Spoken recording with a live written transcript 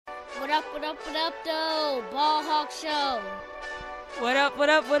though? Ball Hawk Show. What up,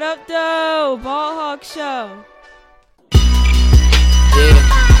 though? Ball Hawk Show.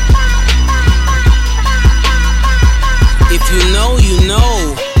 Yeah. If you know, you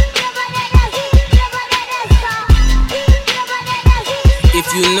know.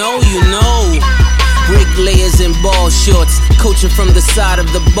 If you know, you know. Bricklayers in ball shorts, coaching from the side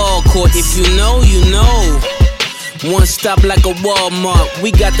of the ball court. If you know, you know. One stop like a Walmart.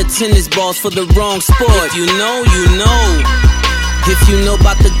 We got the tennis balls for the wrong sport. If you know, you know. If you know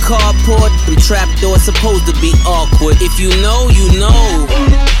about the carport, them trapdoors supposed to be awkward. If you know, you know.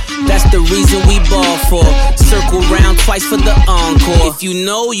 That's the reason we ball for. Circle round twice for the encore. If you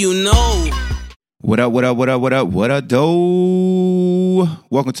know, you know. What up, though?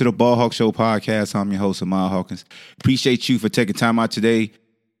 Welcome to the Ball Hawk Show podcast. I'm your host, Ahmad Hawkins. Appreciate you for taking time out today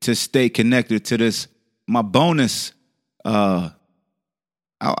to stay connected to this, my bonus. I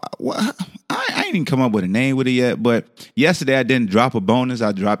ain't even come up with a name with it yet, but yesterday I didn't drop a bonus.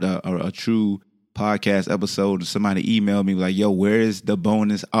 I dropped a true podcast episode. Somebody emailed me like, yo, where is the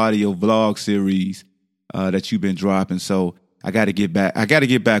bonus audio vlog series that you've been dropping? So I got to get back. I got to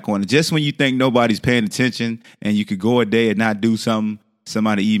get back on it. Just when you think nobody's paying attention and you could go a day and not do something,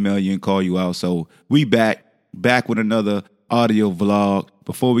 somebody email you and call you out. So we back with another audio vlog.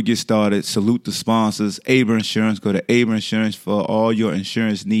 Before we get started, salute the sponsors. Aber Insurance. Go to Aber Insurance for all your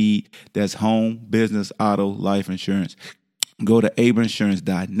insurance need. That's home, business, auto, life insurance. Go to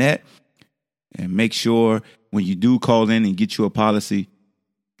aberinsurance.net and make sure when you do call in and get you a policy,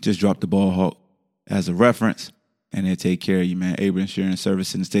 just drop the Ball Hawk as a reference. And they'll take care of you, man. Aber Insurance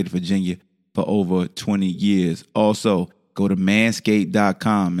Service in the state of Virginia for over 20 years. Also, go to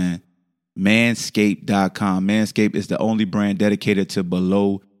manscaped.com, man. Manscaped.com. Manscaped is the only brand dedicated to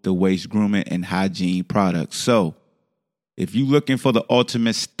below-the-waist grooming and hygiene products. So, if you're looking for the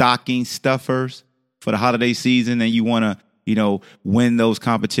ultimate stocking stuffers for the holiday season and you want to, win those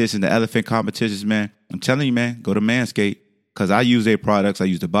competitions, the elephant competitions, man, I'm telling you, man, go to Manscaped. Because I use their products. I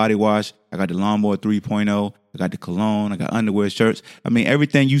use the body wash. I got the Lawnmower 3.0. I got the cologne. I got underwear, shirts. I mean,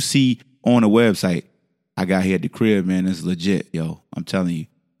 everything you see on the website, I got here at the crib, man. It's legit, yo. I'm telling you.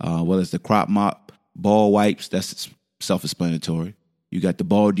 Whether it's the crop mop, ball wipes, that's self-explanatory. You got the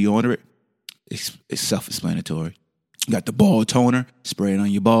ball deodorant. It's self-explanatory. You got the ball toner. Spray it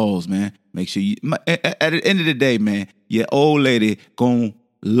on your balls, man. Make sure you... At the end of the day, man, your old lady gonna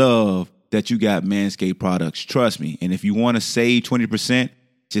love that you got Manscaped products. Trust me. And if you want to save 20%,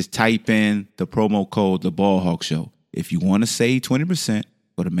 just type in the promo code, The Ball Hawk Show. If you want to save 20%,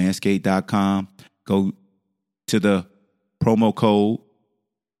 go to manscaped.com, go to the promo code,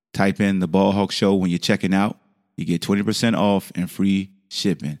 type in The Ball Hawk Show when you're checking out. You get 20% off and free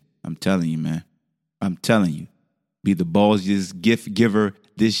shipping. I'm telling you, man. I'm telling you. Be the ballsiest gift giver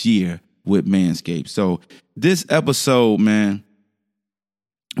this year with Manscaped. So this episode, man,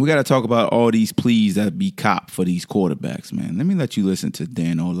 we got to talk about all these pleas that be cop for these quarterbacks, man. Let me let you listen to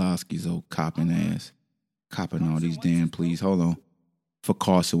Dan Orlovsky's old copping ass. Copping all these damn pleas. Hold on. For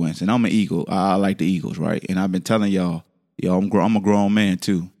Carson Wentz. And I'm an Eagle. I like the Eagles, right? And I've been telling y'all, I'm a grown man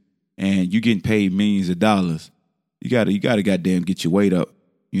too. And you getting paid millions of dollars. You gotta goddamn get your weight up.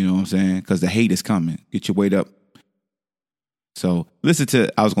 You know what I'm saying? Because the hate is coming. Get your weight up. So listen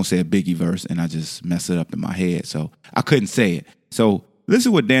to, I was going to say a Biggie verse, and I just messed it up in my head. So I couldn't say it. So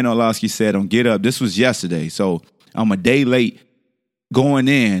listen to what Dan Orlovsky said on Get Up. This was yesterday. So I'm a day late going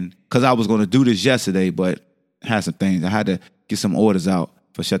in because I was going to do this yesterday, but had some things. I had to get some orders out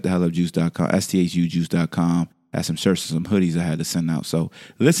for shutthehellupjuice.com, STHUjuice.com. Had some shirts and some hoodies I had to send out. So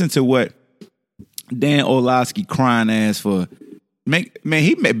listen to what Dan Orlovsky crying ass for.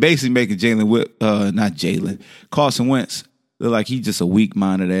 He basically making Carson Wentz look like he's just a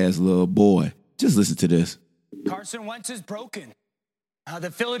weak-minded ass little boy. Just listen to this. Carson Wentz is broken.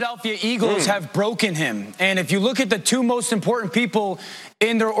 The Philadelphia Eagles have broken him. And if you look at the two most important people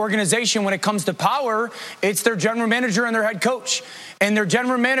in their organization when it comes to power, it's their general manager and their head coach. And their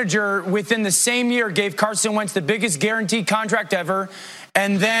general manager, within the same year, gave Carson Wentz the biggest guaranteed contract ever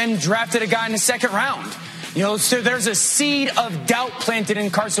and then drafted a guy in the second round. So there's a seed of doubt planted in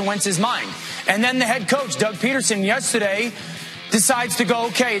Carson Wentz's mind. And then the head coach, Doug Peterson, yesterday decides to go,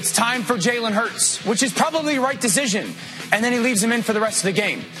 okay, it's time for Jalen Hurts, which is probably the right decision. And then he leaves him in for the rest of the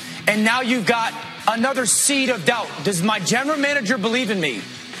game. And now you've got another seed of doubt. Does my general manager believe in me?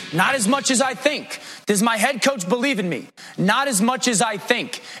 Not as much as I think. Does my head coach believe in me? Not as much as I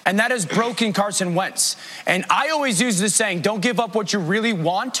think. And that has broken Carson Wentz. And I always use this saying, don't give up what you really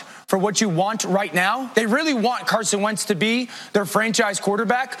want for what you want right now. They really want Carson Wentz to be their franchise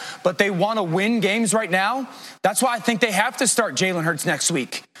quarterback, but they want to win games right now. That's why I think they have to start Jalen Hurts next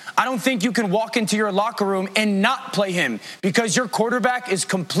week. I don't think you can walk into your locker room and not play him because your quarterback is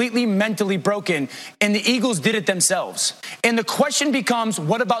completely mentally broken, and the Eagles did it themselves. And the question becomes,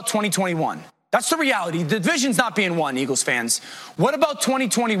 what about 2021? That's the reality. The division's not being won, Eagles fans. What about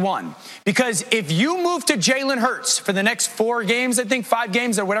 2021? Because if you move to Jalen Hurts for the next 4 games, I think 5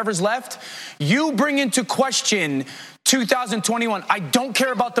 games or whatever's left, you bring into question 2021. I don't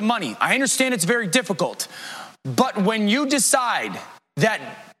care about the money. I understand it's very difficult. But when you decide that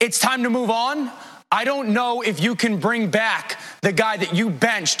it's time to move on, I don't know if you can bring back the guy that you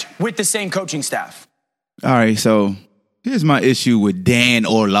benched with the same coaching staff. All right, so here's my issue with Dan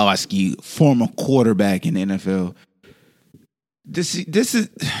Orlovsky, former quarterback in the NFL. This is,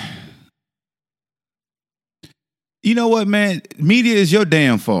 you know what, man? Media is your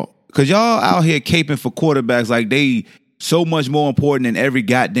damn fault. Because y'all out here caping for quarterbacks like they so much more important than every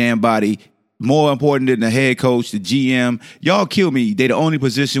goddamn body, more important than the head coach, the GM. Y'all kill me. They the only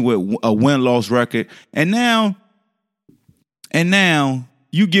position with a win-loss record. And now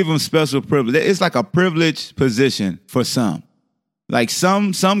you give them special privilege. It's like a privileged position for some. Like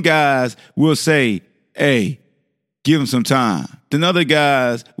some guys will say, hey, give him some time. Then other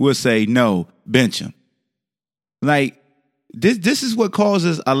guys will say, no, bench him. Like, this is what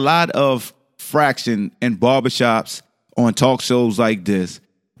causes a lot of fraction in barbershops on talk shows like this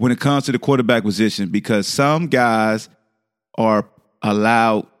when it comes to the quarterback position, because some guys are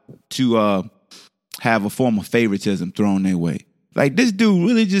allowed to have a form of favoritism thrown their way. Like, this dude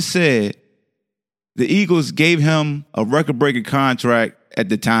really just said the Eagles gave him a record-breaking contract at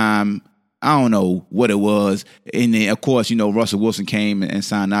the time. I don't know what it was. And then, of course, Russell Wilson came and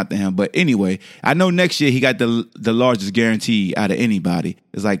signed out to him. But anyway, I know next year he got the largest guarantee out of anybody.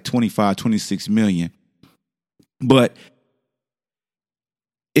 It's like $26 million. But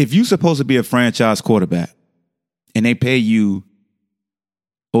if you're supposed to be a franchise quarterback and they pay you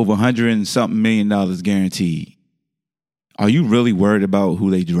over $100 and something million guaranteed, are you really worried about who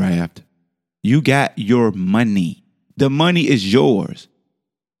they draft? You got your money. The money is yours.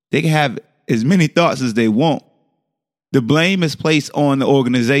 They can have as many thoughts as they want. The blame is placed on the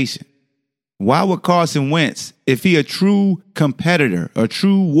organization. Why would Carson Wentz, if he a true competitor, a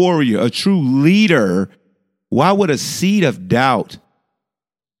true warrior, a true leader, why would a seed of doubt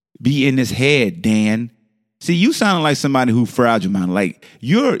be in his head, Dan? See, you sound like somebody who fragile minded. Like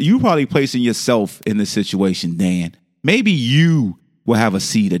you probably placing yourself in this situation, Dan. Maybe you will have a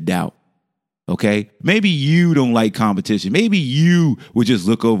seed of doubt. Okay? Maybe you don't like competition. Maybe you would just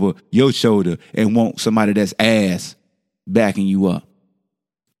look over your shoulder and want somebody that's ass backing you up.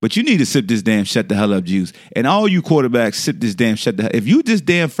 But you need to sip this damn shut the hell up juice. And all you quarterbacks, sip this damn shut the hell. If you just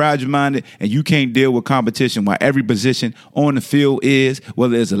damn fragile-minded and you can't deal with competition while every position on the field is,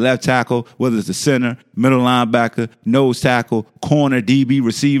 whether it's a left tackle, whether it's a center, middle linebacker, nose tackle, corner, DB,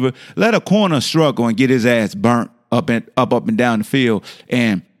 receiver, let a corner struggle and get his ass burnt up and down the field.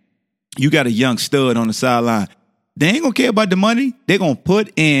 And you got a young stud on the sideline. They ain't gonna care about the money. They're gonna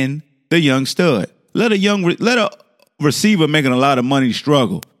put in the young stud. Let a receiver making a lot of money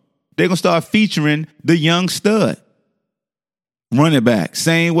struggle. They're gonna start featuring the young stud. Running back,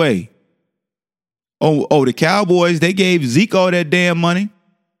 same way. Oh, the Cowboys, they gave Zeke all that damn money.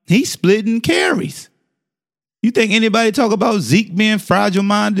 He's splitting carries. You think anybody talk about Zeke being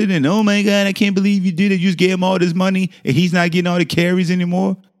fragile-minded and, oh my God, I can't believe you did it. You just gave him all this money and he's not getting all the carries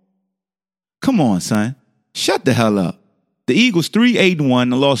anymore? Come on, son. Shut the hell up. The Eagles 3-8-1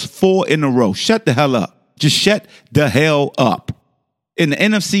 and lost 4 in a row. Shut the hell up. Just shut the hell up. In the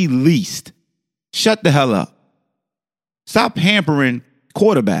NFC least. Shut the hell up. Stop hampering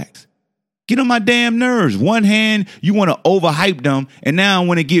quarterbacks. Get on my damn nerves. One hand, you want to overhype them, and now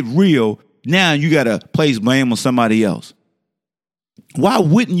when it get real, now you got to place blame on somebody else. Why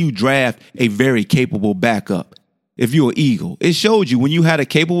wouldn't you draft a very capable backup if you're an Eagle? It showed you when you had a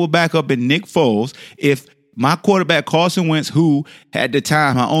capable backup in Nick Foles. If my quarterback Carson Wentz, who at the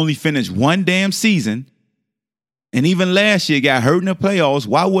time I only finished one damn season, and even last year got hurt in the playoffs,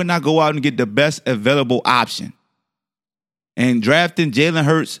 why wouldn't I go out and get the best available option? And drafting Jalen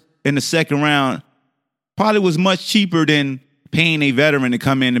Hurts in the second round probably was much cheaper than paying a veteran to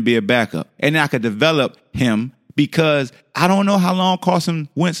come in and be a backup. And I could develop him because I don't know how long Carson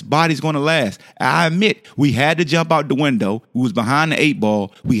Wentz's body's going to last. I admit we had to jump out the window. We was behind the 8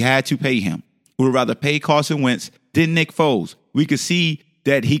 ball. We had to pay him. We would rather pay Carson Wentz than Nick Foles. We could see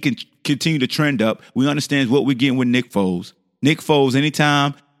that he can continue to trend up. We understand what we're getting with Nick Foles. Nick Foles,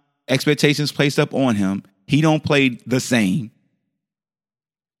 anytime expectations placed up on him, he don't play the same.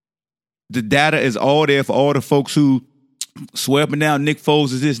 The data is all there for all the folks who swear up and down Nick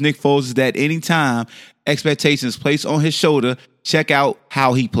Foles is this, Nick Foles is that. Anytime expectations placed on his shoulder, check out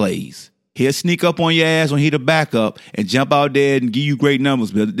how he plays. He'll sneak up on your ass when he the backup and jump out there and give you great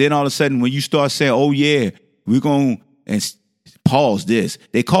numbers. But then all of a sudden, when you start saying, oh, yeah, we're going to, and pause this,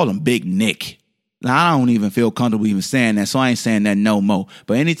 they call him Big Nick. Now, I don't even feel comfortable even saying that, so I ain't saying that no more.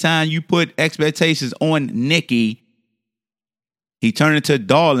 But anytime you put expectations on Nicky, he turned into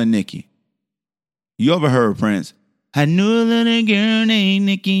Darling Nicky. You ever heard Prince? I knew a little girl named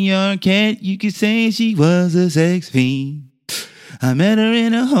Nicky Arquette. You could say she was a sex fiend. I met her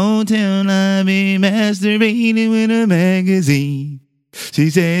in a hotel lobby, masturbating with a magazine. She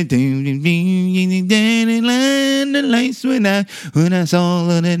said, the lights went out when I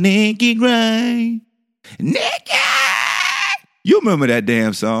saw the Nicky grind. Nicky! You remember that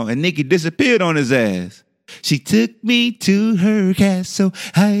damn song? And Nicky disappeared on his ass. She took me to her castle.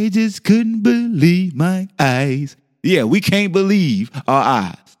 I just couldn't believe my eyes. Yeah, we can't believe our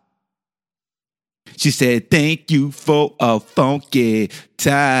eyes. She said, thank you for a funky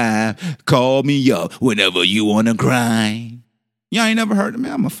time. Call me up whenever you want to grind. Y'all ain't never heard it,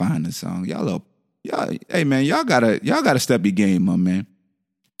 man. I'm going to find this song. Y'all, hey, man, y'all gotta step your game up, man.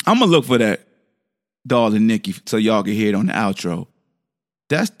 I'm going to look for that Darling Nicky so y'all can hear it on the outro.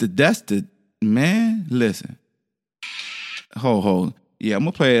 That's the, man, listen. Hold. Yeah, I'm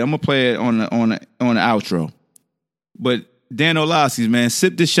going to play it on the outro. But Dan Orlovsky's, man,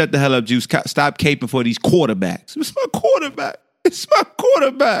 sip this shut the hell up juice. Stop caping for these quarterbacks. It's my quarterback.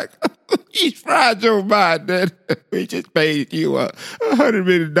 He's fried Joe Biden. We just paid you $100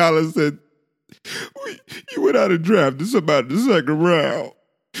 million and you went out and drafted somebody in the second round.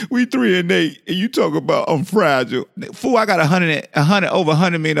 We 3-8, and you talk about I'm fragile. Fool, I got over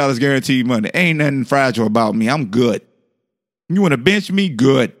 $100 million guaranteed money. Ain't nothing fragile about me. I'm good. You want to bench me?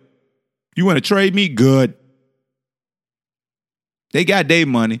 Good. You want to trade me? Good. They got their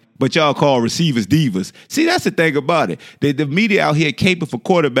money, but y'all call receivers divas. See, that's the thing about it. The media out here caping for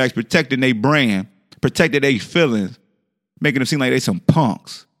quarterbacks, protecting their brand, protecting their feelings, making them seem like they some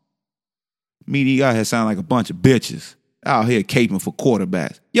punks. Media out here sound like a bunch of bitches out here caping for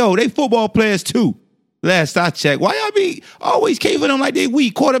quarterbacks. Yo, they football players too. Last I checked. Why y'all be always caping them like they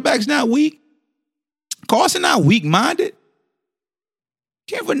weak? Quarterbacks not weak. Carson not weak-minded.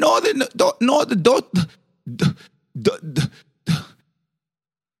 Came for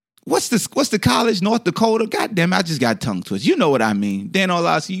What's the college? North Dakota? God damn, I just got tongue twisted. You know what I mean. Dan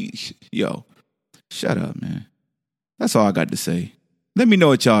Orlovsky, yo, shut up, man. That's all I got to say. Let me know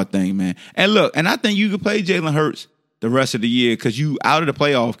what y'all think, man. And look, and I think you could play Jalen Hurts the rest of the year because you out of the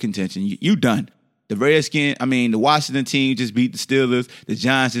playoff contention. You done. The the Washington team just beat the Steelers. The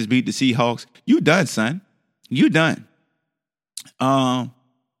Giants just beat the Seahawks. You done, son. You done.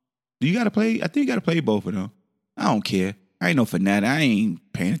 Do you got to play? I think you got to play both of them. I don't care. I ain't no fanatic. I ain't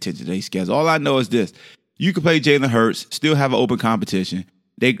paying attention to their schedule. All I know is this. You can play Jalen Hurts, still have an open competition.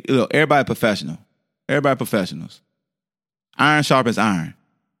 Everybody professional. Everybody professionals. Iron sharpens iron.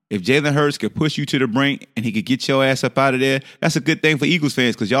 If Jalen Hurts could push you to the brink and he could get your ass up out of there, that's a good thing for Eagles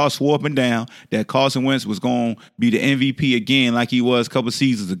fans because y'all swore up and down that Carson Wentz was going to be the MVP again like he was a couple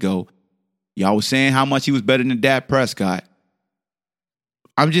seasons ago. Y'all was saying how much he was better than Dak Prescott.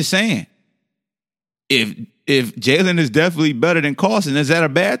 I'm just saying. If Jalen is definitely better than Carson, is that a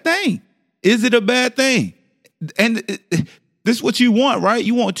bad thing? Is it a bad thing? And this is what you want, right?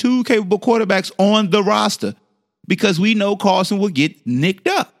 You want two capable quarterbacks on the roster because we know Carson will get nicked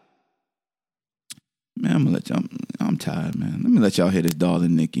up. Man, I'm gonna let y'all. I'm tired, man. Let me let y'all hear this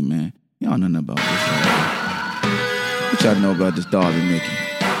Darling Nicky, man. Y'all know nothing about this. Right? What y'all know about this Darling Nicky?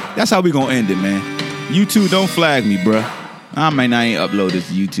 That's how we gonna end it, man. YouTube, don't flag me, bruh. I might not even upload this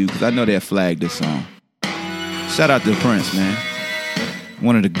to YouTube because I know they'll flag this song. Shout out to Prince, man.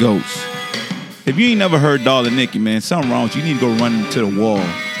 One of the GOATs. If you ain't never heard Darling Nicky, man, something wrong with you. You need to go run into the wall.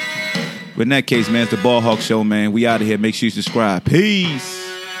 But in that case, man, it's the Ball Hawk Show, man. We out of here. Make sure you subscribe. Peace.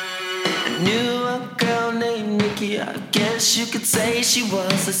 I knew a girl named Nicky. I guess you could say she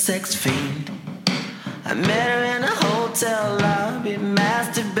was a sex fiend. I met her in a hotel lobby,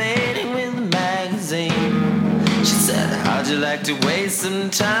 masturbating with a magazine. She said, how'd you like to waste some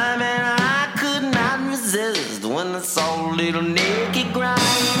time? And I could not resist when I saw little Nicky grind.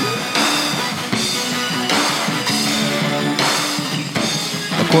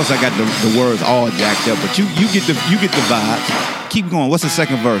 Of course, I got the words all jacked up, but you get the vibes. Keep going. What's the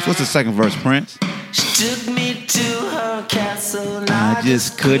second verse? Prince? She took me to her castle, and I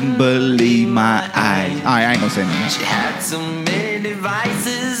just couldn't believe my eyes. All right, I ain't gonna say nothing. She had so many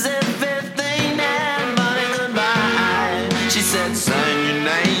devices, everything that money could buy. She said, sign your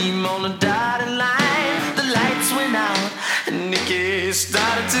name on the dotted line. The lights went out, and Nicky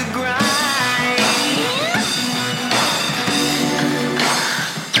started to grind.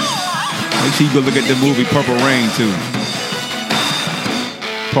 Make sure you go look at the movie Purple Rain, too.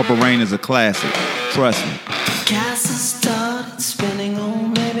 Purple Rain is a classic. Trust me. Castle started spinning, oh,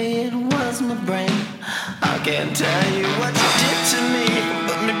 maybe it was my brain. I can't tell you what you did to me,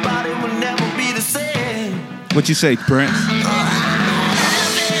 but my body will never be the same. What you say, Prince?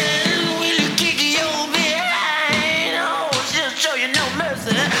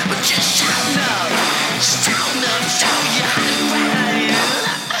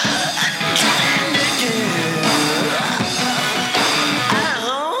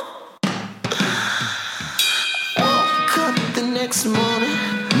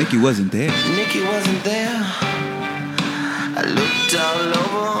 Nikki wasn't there. Nikki wasn't there. I looked all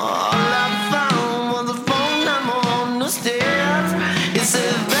over. All I found was a phone number on the stairs. It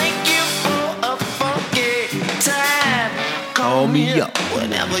said, "Thank you for a funky time. Call me up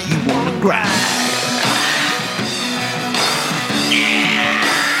whenever you wanna grind."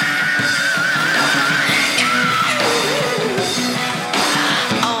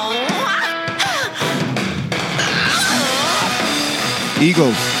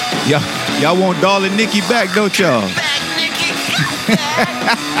 Eagles, y'all want Darling Nikki back, don't y'all?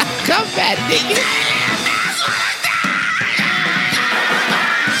 Come back, Nikki.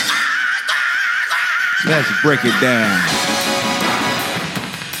 Let's break it down.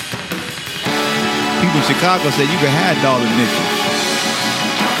 People in Chicago said you can have Darling Nikki.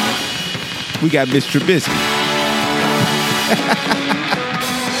 We got Miss Trubisky.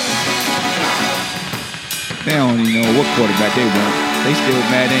 They don't even know what quarterback they want. They still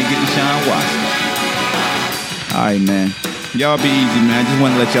mad they ain't getting Deshaun Watson. All right, man. Y'all be easy, man. Just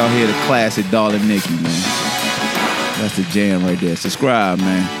want to let y'all hear the classic Darling Nikki, man. That's the jam right there. Subscribe,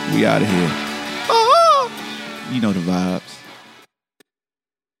 man. We out of here. You know the vibes.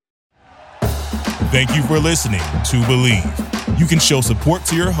 Thank you for listening to Believe. You can show support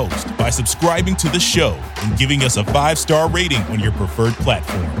to your host by subscribing to the show and giving us a 5-star rating on your preferred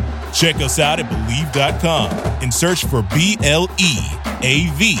platform. Check us out at Believe.com and search for BLEAV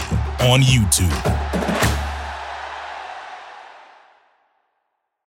on YouTube.